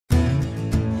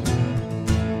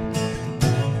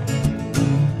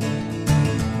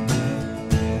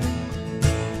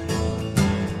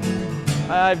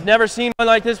I've never seen one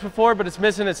like this before, but it's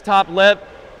missing its top lip.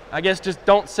 I guess just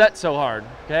don't set so hard,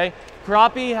 okay?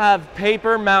 Crappie have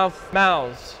paper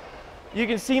mouths. You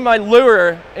can see my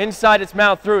lure inside its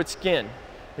mouth through its skin.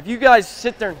 If you guys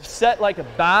sit there and set like a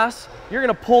bass, you're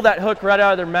gonna pull that hook right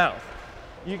out of their mouth.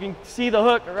 You can see the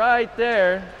hook right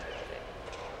there,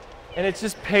 and it's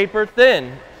just paper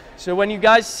thin. So when you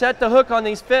guys set the hook on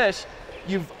these fish,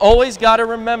 you've always gotta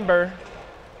remember,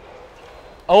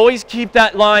 always keep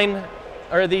that line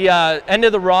or the end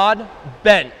of the rod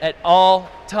bent at all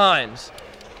times.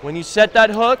 When you set that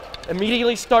hook,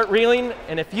 immediately start reeling,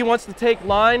 and if he wants to take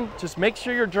line, just make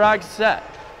sure your drag's set.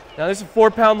 Now this is a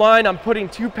 4-pound line, I'm putting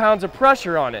 2 pounds of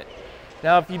pressure on it.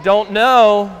 Now if you don't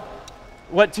know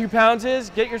what 2 pounds is,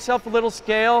 get yourself a little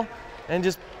scale and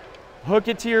just hook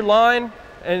it to your line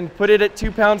and put it at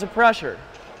 2 pounds of pressure.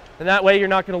 And that way you're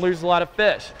not gonna lose a lot of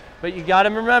fish. But you gotta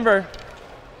remember,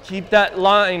 keep that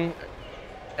line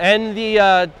and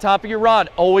the top of your rod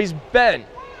always bent.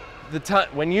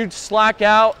 When you slack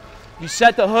out, you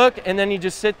set the hook and then you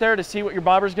just sit there to see what your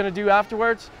bobber's gonna do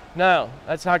afterwards. No,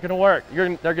 that's not gonna work.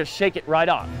 They're gonna shake it right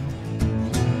off.